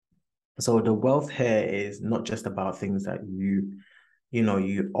So the wealth here is not just about things that you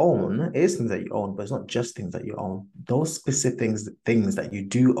own. It is things that you own, but it's not just things that you own. Those specific things that you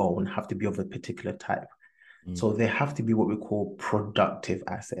do own have to be of a particular type. So Mm. they have to be what we call productive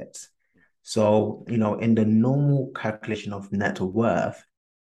assets. So, in the normal calculation of net worth.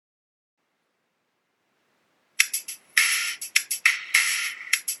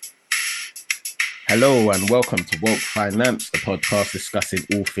 Hello and welcome to Woke Finance, a podcast discussing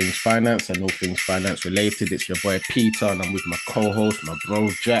all things finance and all things finance related. It's your boy Peter and I'm with my co-host, my bro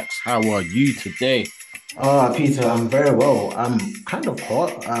Jax. How are you today? Peter, I'm very well. I'm kind of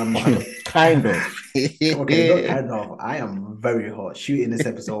hot. Kind of. Okay, not kind of. I am very hot. Shooting this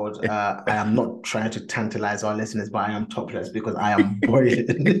episode. I am not trying to tantalize our listeners, but I am topless because I am boiling.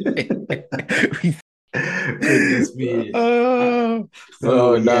 Goodness me. Uh, oh,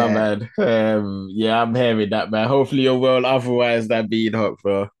 so no, yeah, man. Yeah, I'm hearing that, man. Hopefully you're well otherwise than being hot,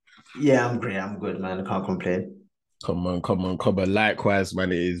 bro. yeah, I'm great. I'm good, man. I can't complain. Come on, come on, come on. Likewise,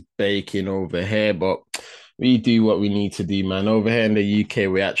 man, it is baking over here, but we do what we need to do, man. Over here in the UK,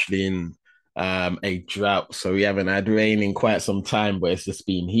 we're actually in a drought, so we haven't had rain in quite some time, but it's just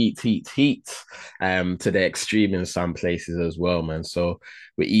been heat, heat, heat, to the extreme in some places as well, man. So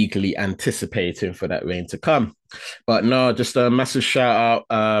we're eagerly anticipating for that rain to come. But no, just a massive shout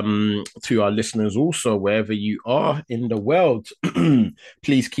out to our listeners also, wherever you are in the world.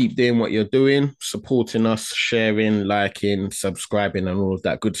 Please keep doing what you're doing, supporting us, sharing, liking, subscribing, and all of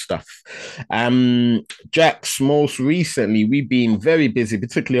that good stuff. Jax, most recently, we've been very busy,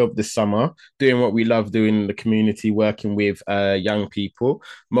 particularly over the summer, doing what we love doing in the community, working with young people.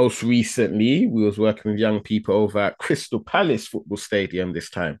 Most recently, we was working with young people over at Crystal Palace Football Stadium this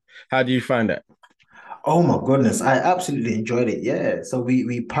time. How do you find that? Oh my goodness, I absolutely enjoyed it. Yeah. So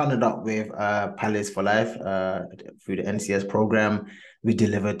we partnered up with Palace for Life through the NCS program. We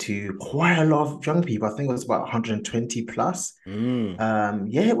delivered to quite a lot of young people. I think it was about 120 plus. Mm.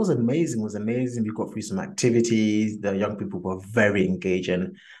 Yeah, it was amazing. It was amazing. We got through some activities. The young people were very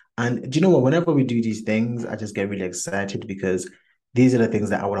engaging. And do you know what? Whenever we do these things, I just get really excited because these are the things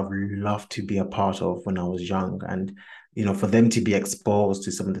that I would have loved to be a part of when I was young. And, for them to be exposed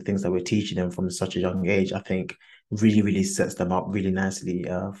to some of the things that we're teaching them from such a young age, I think really, really sets them up really nicely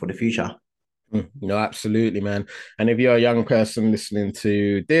for the future. No, absolutely, man. And if you're a young person listening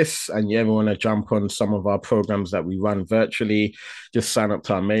to this and you ever want to jump on some of our programs that we run virtually, just sign up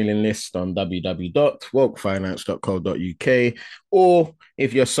to our mailing list on www.wokefinance.co.uk. Or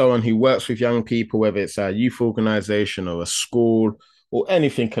if you're someone who works with young people, whether it's a youth organization or a school or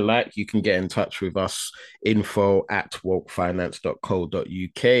anything alike, you can get in touch with us,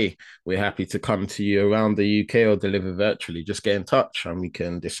 info@wokefinance.co.uk. We're happy to come to you around the UK or deliver virtually. Just get in touch and we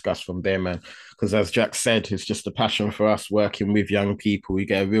can discuss from there, man. Because as Jack said, it's just a passion for us working with young people. We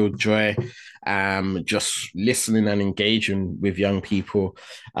get a real joy just listening and engaging with young people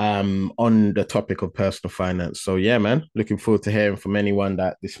on the topic of personal finance. So yeah, man, looking forward to hearing from anyone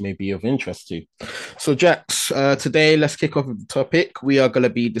that this may be of interest to. So Jax, today let's kick off with the topic. We are going to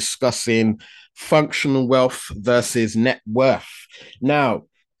be discussing functional wealth versus net worth. Now,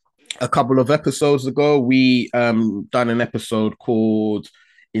 a couple of episodes ago, we done an episode called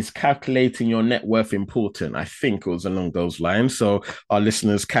 "Is Calculating Your Net Worth Important?" I think it was along those lines. So our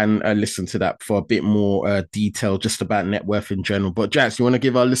listeners can listen to that for a bit more detail just about net worth in general. But Jax, you want to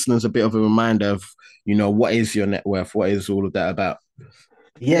give our listeners a bit of a reminder of, what is your net worth? What is all of that about?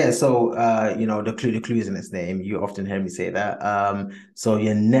 Yeah, so the clue is in its name. You often hear me say that. So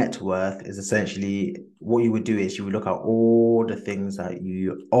your net worth is essentially what you would do is you would look at all the things that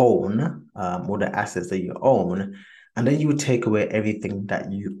you own, all the assets that you own, and then you would take away everything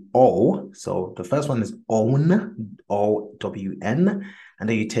that you owe. So the first one is own, OWN, and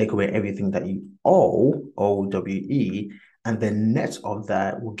then you take away everything that you owe, OWE, and the net of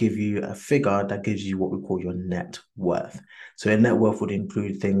that will give you a figure that gives you what we call your net worth. So your net worth would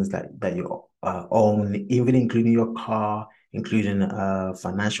include things that you own, even including your car, including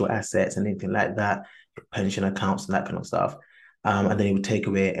financial assets and anything like that, your pension accounts and that kind of stuff. And then it would take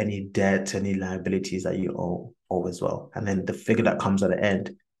away any debt, any liabilities that you owe as well. And then the figure that comes at the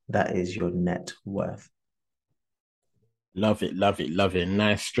end, that is your net worth. Love it, love it, love it.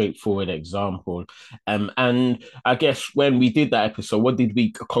 Nice, straightforward example. And I guess when we did that episode, what did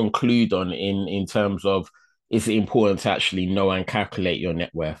we conclude on in terms of is it important to actually know and calculate your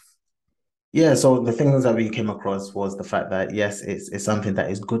net worth? Yeah, so the things that we came across was the fact that yes, it's something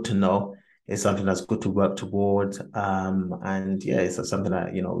that is good to know. It's something that's good to work towards. And yeah, it's something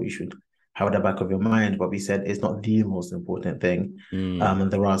that we should have at the back of your mind. But we said it's not the most important thing. Mm,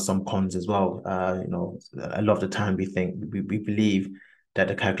 And there are some cons as well. A lot of the time we believe that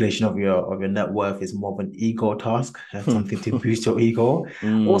the calculation of your net worth is more of an ego task, something to boost your ego,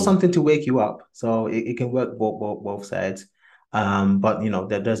 or Mm, something to wake you up. So it can work both sides. But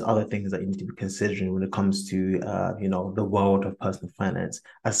there's other things that you need to be considering when it comes to the world of personal finance,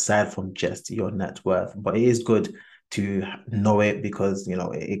 aside from just your net worth. But it is good to know it because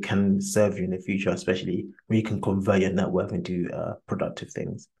it can serve you in the future, especially when you can convert your net worth into productive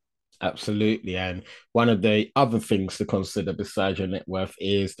things. absolutely. And one of the other things to consider besides your net worth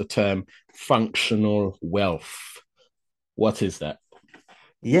is the term functional wealth. What is that?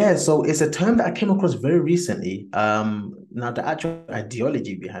 Yeah, so it's a term that I came across very recently. Now the actual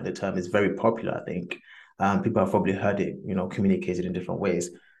ideology behind the term is very popular, I think. People have probably heard it, communicated in different ways.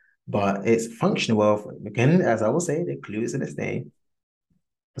 But it's functional wealth. Again, as I will say, the clue is in its name.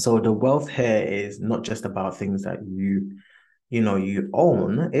 So the wealth here is not just about things that you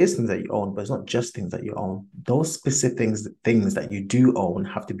own. It is things that you own, but it's not just things that you own. Those specific things that you do own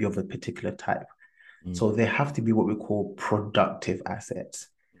have to be of a particular type. Mm, So they have to be what we call productive assets.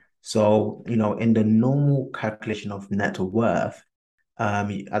 So, in the normal calculation of net worth,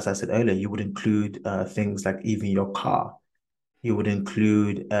 as I said earlier, you would include things like even your car. You would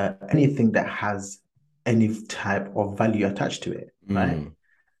include anything that has any type of value attached to it, right?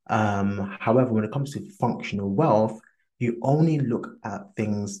 mm, However, when it comes to functional wealth, you only look at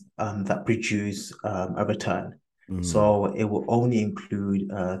things that produce a return. mm, So it will only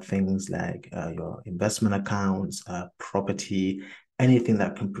include things like your investment accounts, property, anything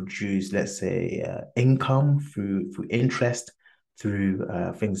that can produce, let's say, income through interest, through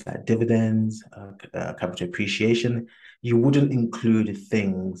things like dividends, capital appreciation. You wouldn't include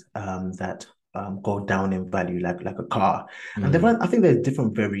things that go down in value, like a car. And mm, I think there's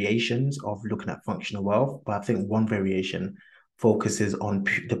different variations of looking at functional wealth, but I think one variation focuses on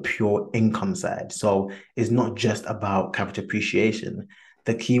the pure income side. So it's not just about capital appreciation.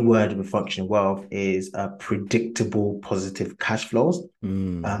 The key word with functional wealth is predictable positive cash flows.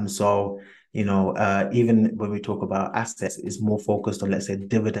 mm, Even when we talk about assets, it's more focused on, let's say,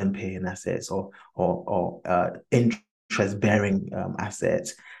 dividend paying assets or interest bearing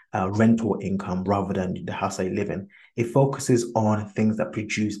assets, rental income rather than the house that you live in. It focuses on things that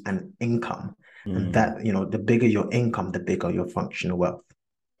produce an income. And mm. that, the bigger your income, the bigger your functional wealth.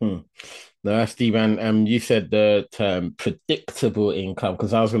 Hmm. No, that's deep. And you said the term predictable income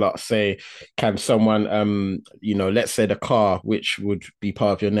because I was gonna say, can someone, let's say the car, which would be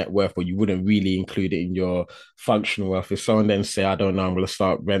part of your net worth, but you wouldn't really include it in your functional wealth. If someone then say, I don't know, I'm gonna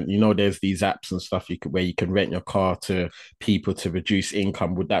start rent, there's these apps and stuff where you can rent your car to people to reduce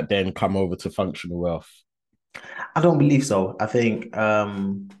income. Would that then come over to functional wealth? I don't believe so. I think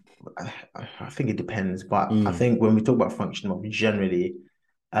it depends, but I Mm, think when we talk about functional, generally,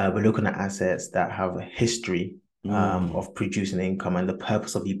 we're looking at assets that have a history mm, of producing income and the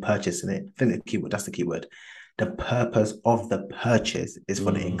purpose of you purchasing it. I think that's the key word. The purpose of the purchase is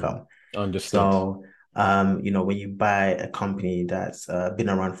for the mm. income. Understood. So, when you buy a company that's been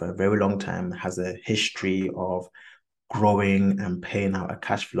around for a very long time, has a history of growing and paying out a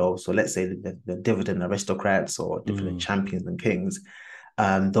cash flow. So let's say the dividend aristocrats or different Mm, champions and kings,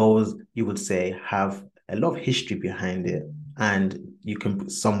 those you would say have a lot of history behind it, and you can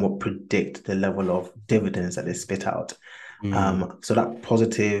somewhat predict the level of dividends that they spit out. mm. So that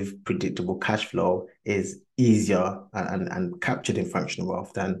positive, predictable cash flow is easier and captured in functional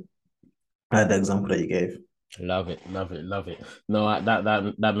wealth than the example that you gave. Love it, love it, love it. No,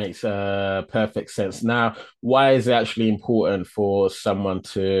 that makes perfect sense. Now, why is it actually important for someone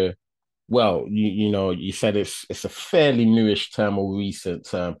to, well, you said it's a fairly newish term or recent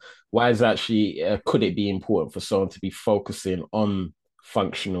term. Why is actually could it be important for someone to be focusing on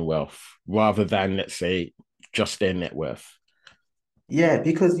functional wealth rather than, let's say, just their net worth? Yeah,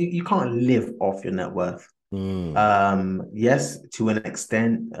 because you can't live off your net worth. Mm, Yes, to an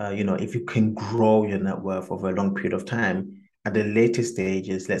extent, if you can grow your net worth over a long period of time, at the later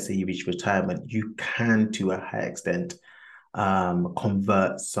stages, let's say you reach retirement, you can, to a high extent,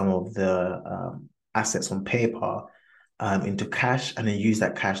 convert some of the assets on paper into cash and then use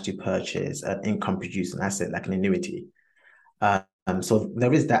that cash to purchase an income producing asset like an annuity. So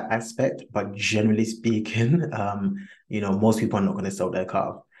there is that aspect, but generally speaking, most people are not going to sell their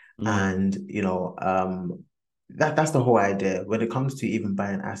car. mm, And, that's the whole idea. When it comes to even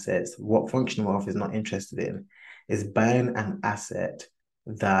buying assets, what functional wealth is not interested in is buying an asset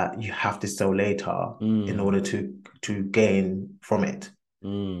that you have to sell later in mm, order to gain from it,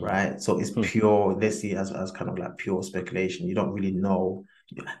 mm. right? So it's Hmm. pure, let's see, as kind of like pure speculation. You don't really know.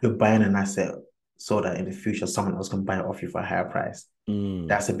 You're buying an asset so that in the future someone else can buy it off you for a higher price. Mm,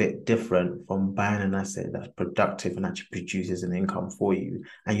 That's a bit different from buying an asset that's productive and actually produces an income for you,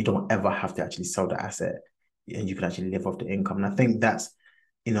 and you don't ever have to actually sell the asset, and you can actually live off the income. And I think that's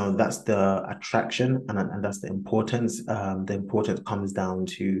the attraction, and that's the importance. The importance comes down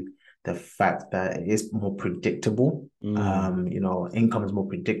to the fact that it is more predictable. mm, Income is more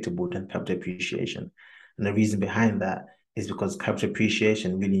predictable than capital appreciation. And the reason behind that is because capital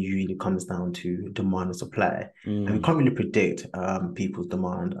appreciation really usually comes down to demand and supply. And we mm, can't really predict people's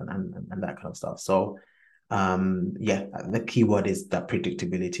demand and that kind of stuff. So yeah, the key word is that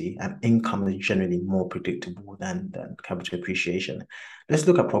predictability, and income is generally more predictable than capital appreciation. Let's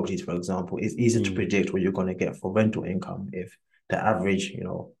look at properties, for example. It's easy to mm, predict what you're going to get for rental income. If the average,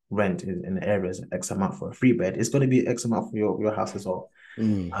 rent is in the area is X amount for a three bed, it's going to be X amount for your house as well.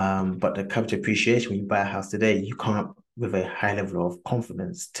 mm, But the capital appreciation, when you buy a house today, you come up with a high level of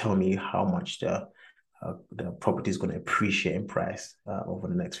confidence. Tell me how much the property is going to appreciate in price over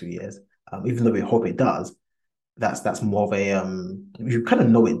the next few years. Even though we hope it does, that's more of a you kind of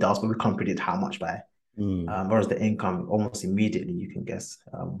know it does, but we can't predict how much by. mm. Whereas the income, almost immediately you can guess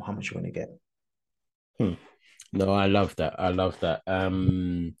how much you're going to get. Hmm. No, I love that. I love that.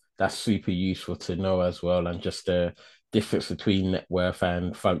 That's super useful to know as well, and just the difference between net worth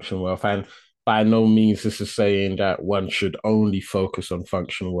and functional wealth. And by no means this is saying that one should only focus on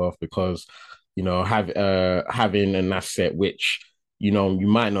functional wealth, because having an asset which you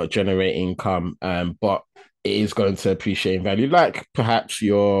might not generate income, but it is going to appreciate in value, like perhaps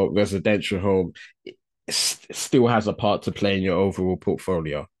your residential home, still has a part to play in your overall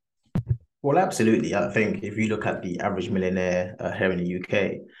portfolio. Well, absolutely. I think if you look at the average millionaire here in the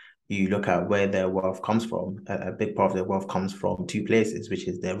UK, you look at where their wealth comes from. A big part of their wealth comes from two places, which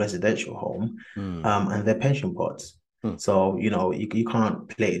is their residential home, Mm, and their pension pots. mm, So, you can't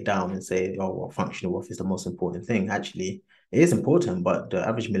play it down and say, oh, well, functional wealth is the most important thing. Actually, it is important, but the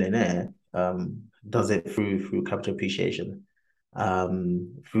average millionaire does it through capital appreciation,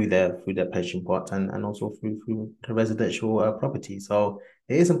 through their pension pot, and also through the residential property. So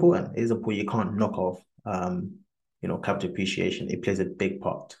it is important. It is important. You can't knock off capital appreciation. It plays a big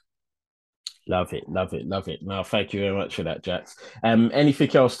part. love it, love it, love it. Now, thank you very much for that, Jax.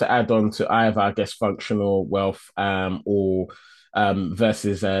 Anything else to add on to either, I guess, functional wealth, or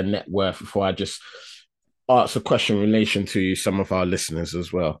versus net worth, before I just ask a question in relation to some of our listeners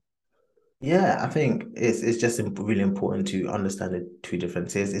as well? Yeah, I think it's just really important to understand the two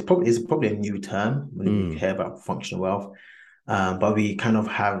differences. It's probably a new term when we Mm, hear about functional wealth, but we kind of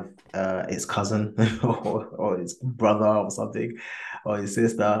have its cousin or its brother or something, or its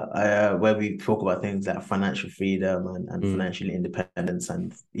sister, where we talk about things like financial freedom and mm, financial independence,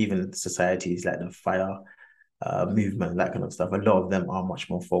 and even societies like the fire movement, that kind of stuff. A lot of them are much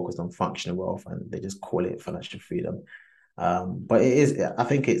more focused on functional wealth, and they just call it financial freedom. But I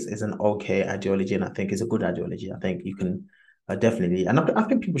think it's an okay ideology, and I think it's a good ideology. I think you can definitely, and I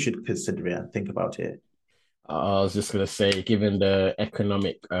think people should consider it and think about it. I was just gonna say, given the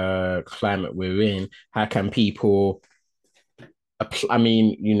economic climate we're in, how can people I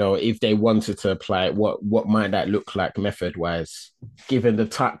mean, if they wanted to apply it, what might that look like method wise, given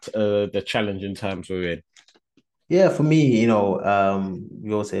the challenging times we're in? Yeah, for me, we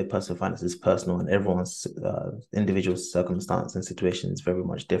all say personal finance is personal, and everyone's individual circumstance and situation is very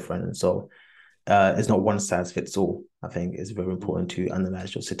much different. And so it's not one size fits all. I think it's very important to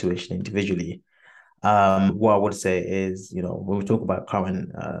analyze your situation individually. What I would say is, when we talk about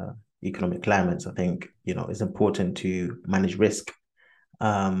current economic climates, I think, it's important to manage risk.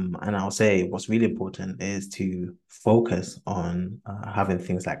 And I'll say what's really important is to focus on having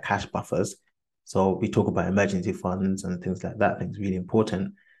things like cash buffers. So we talk about emergency funds and things like that. I think it's really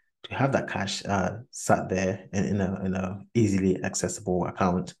important to have that cash sat there in a easily accessible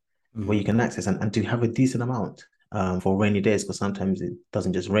account where Mm, you can access, and to have a decent amount for rainy days, because sometimes it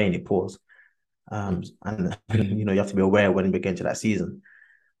doesn't just rain, it pours. mm, And you have to be aware when we get into that season.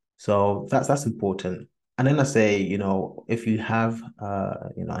 So that's important. And then I say, if you have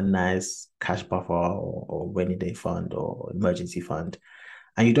a nice cash buffer or rainy day fund or emergency fund,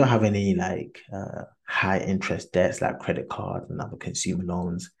 and you don't have any like high interest debts like credit cards and other consumer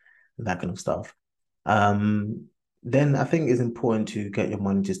loans, that kind of stuff, um, then I think it's important to get your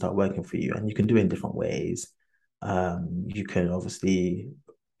money to start working for you. And you can do it in different ways. You can obviously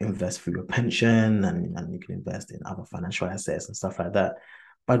invest through your pension, and you can invest in other financial assets and stuff like that.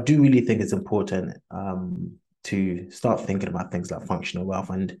 But I do really think it's important to start thinking about things like functional wealth,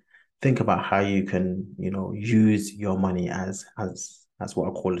 and think about how you can, use your money as what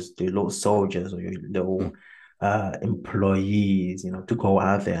I call the little soldiers, or your little mm. employees, to go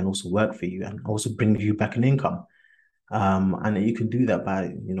out there and also work for you and also bring you back an income. And you can do that by,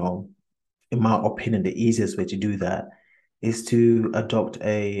 in my opinion, the easiest way to do that is to adopt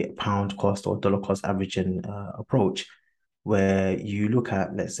a pound cost or dollar cost averaging approach, where you look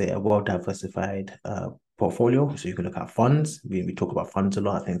at, let's say, a well diversified portfolio. So you can look at funds. We talk about funds a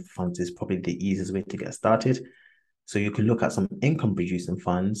lot. I think funds is probably the easiest way to get started. So you can look at some income producing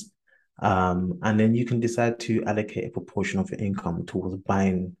funds, and then you can decide to allocate a proportion of your income towards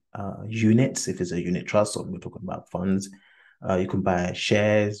buying units, if it's a unit trust, or we're talking about funds. You can buy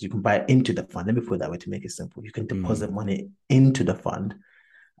shares, you can buy into the fund. Let me put it that way to make it simple. You can Mm, deposit money into the fund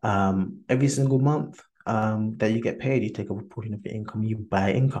every single month that you get paid, you take a proportion of your income, you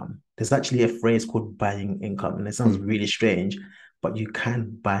buy income. There's actually a phrase called buying income, and it sounds mm, really strange, but you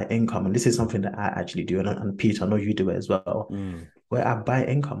can buy income. And this is something that I actually do. And Peter, I know you do it as well. mm, Where I buy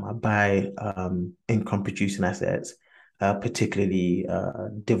income, I buy income producing assets, particularly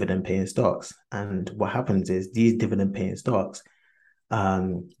dividend paying stocks. And what happens is these dividend paying stocks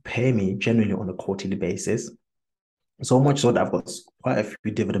pay me generally on a quarterly basis. So much so that I've got quite a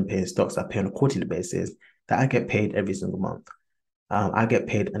few dividend paying stocks I pay on a quarterly basis that I get paid every single month. I get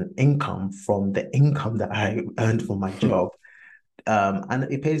paid an income from the income that I earned from my job. And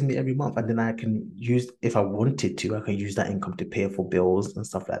it pays me every month. And then I can use, if I wanted to, I can use that income to pay for bills and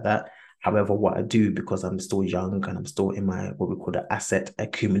stuff like that. However, what I do, because I'm still young and I'm still in my what we call the asset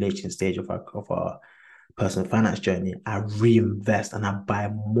accumulation stage of our personal finance journey, I reinvest and I buy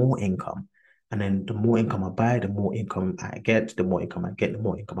more income. And then the more income I buy, the more income I get, the more income I get, the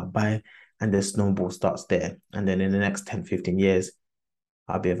more income I buy. And the snowball starts there. And then in the next 10, 15 years,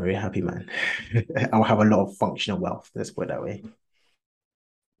 I'll be a very happy man. I'll have a lot of functional wealth. Let's put it that way.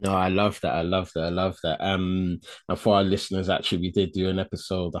 No, I love that. I love that. I love that. And for our listeners, actually, we did do an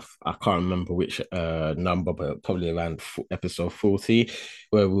episode. I can't remember which number, but probably around episode 40,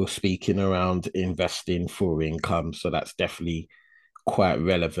 where we were speaking around investing for income. So that's definitely quite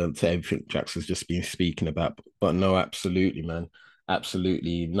relevant to everything Jax has just been speaking about. But no, absolutely, man.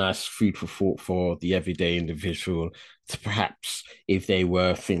 Absolutely nice food for thought for the everyday individual to perhaps, if they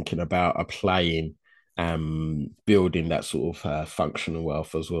were thinking about applying building that sort of functional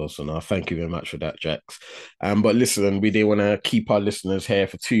wealth as well. So now thank you very much for that, Jax. But listen, we didn't want to keep our listeners here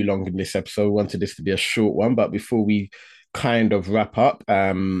for too long in this episode. We wanted this to be a short one, but before we kind of wrap up,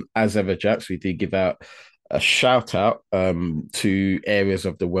 as ever, Jax, we did give out a shout out to areas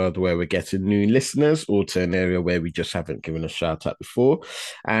of the world where we're getting new listeners, or to an area where we just haven't given a shout out before.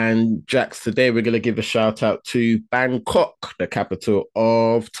 And Jax, today we're going to give a shout out to Bangkok, the capital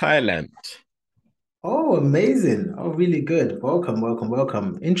of Thailand. Oh, amazing. Oh, really good. Welcome, welcome,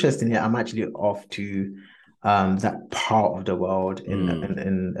 welcome. Interestingly, I'm actually off to that part of the world Mm,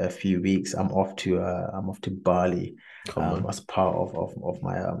 in a few weeks. I'm off to Bali come on. as part of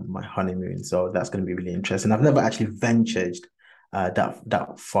my my honeymoon. So that's going to be really interesting. I've never actually ventured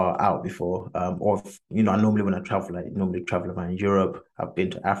that far out before. Or I normally when I travel, I normally travel around Europe. I've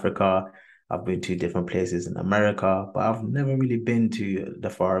been to Africa. I've been to different places in America, but I've never really been to the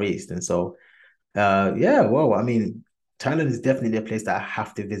Far East. And so yeah, well, I mean, Thailand is definitely a place that I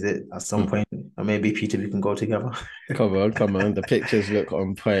have to visit at some point. Or maybe Peter, we can go together. Come on, come on. The pictures look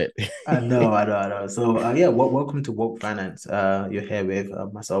on point. I know, I know, I know. So, yeah, welcome to Woke Finance. You're here with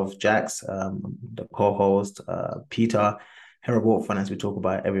myself, Jax, the co-host, Peter. Here at Woke Finance, we talk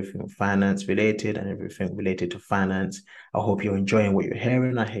about everything finance related and everything related to finance. I hope you're enjoying what you're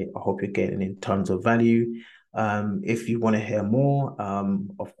hearing. I hope you're getting in tons of value. If you want to hear more,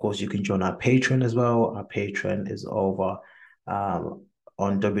 of course, you can join our Patreon as well. Our Patreon is over um,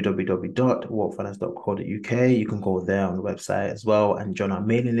 on www.walkfinance.co.uk. You can go there on the website as well and join our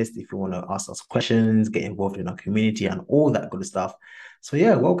mailing list if you want to ask us questions, get involved in our community, and all that good stuff. So,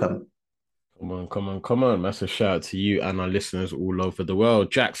 yeah, welcome. Come on, come on, come on. That's a shout out to you and our listeners all over the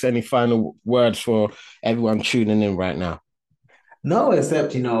world. Jax, any final words for everyone tuning in right now? No,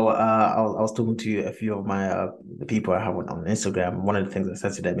 except, I was talking to a few of my the people I have on Instagram. One of the things I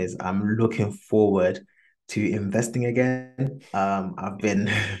said to them is I'm looking forward to investing again. I've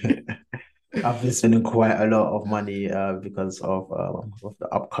been spending quite a lot of money because of the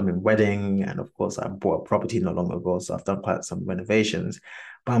upcoming wedding, and of course, I bought a property not long ago, so I've done quite some renovations.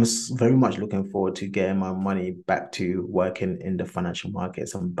 But I'm very much looking forward to getting my money back to working in the financial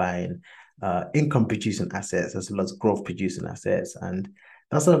markets and buying income producing assets as well as growth producing assets, and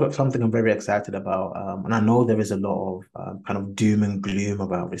that's something I'm very excited about. And I know there is a lot of kind of doom and gloom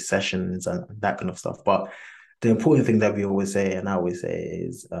about recessions and that kind of stuff, but the important thing that we always say, and I always say,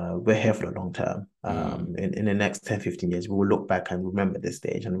 is we're here for the long term. Mm. In the next 10, 15 years, we will look back and remember this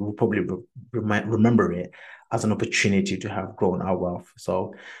stage, and we'll probably remember it as an opportunity to have grown our wealth.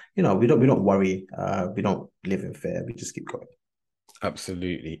 So, we don't worry. We don't live in fear. We just keep going.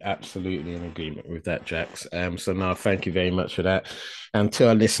 Absolutely, absolutely in agreement with that, Jax. So now thank you very much for that. And to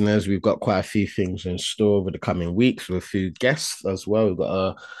our listeners, we've got quite a few things in store over the coming weeks with a few guests as well. We've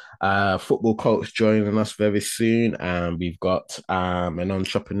got a football coach joining us very soon, and we've got an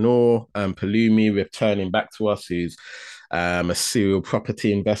entrepreneur, Palumi, returning back to us, who's a serial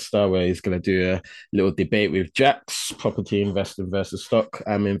property investor, where he's going to do a little debate with Jax, property investing versus stock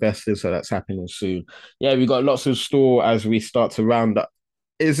investing. So that's happening soon. Yeah, we got lots of store as we start to round up.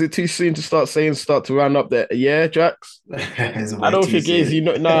 Is it too soon to start to round up the year, Jax? It's I way don't too think it is.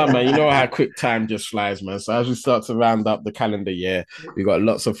 soon. Nah, man. You know how quick time just flies, man. So as we start to round up the calendar year, we got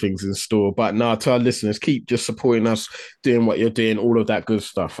lots of things in store. But now, to our listeners, keep just supporting us, doing what you're doing, all of that good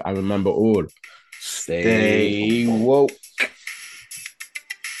stuff. And remember, all Stay stay woke.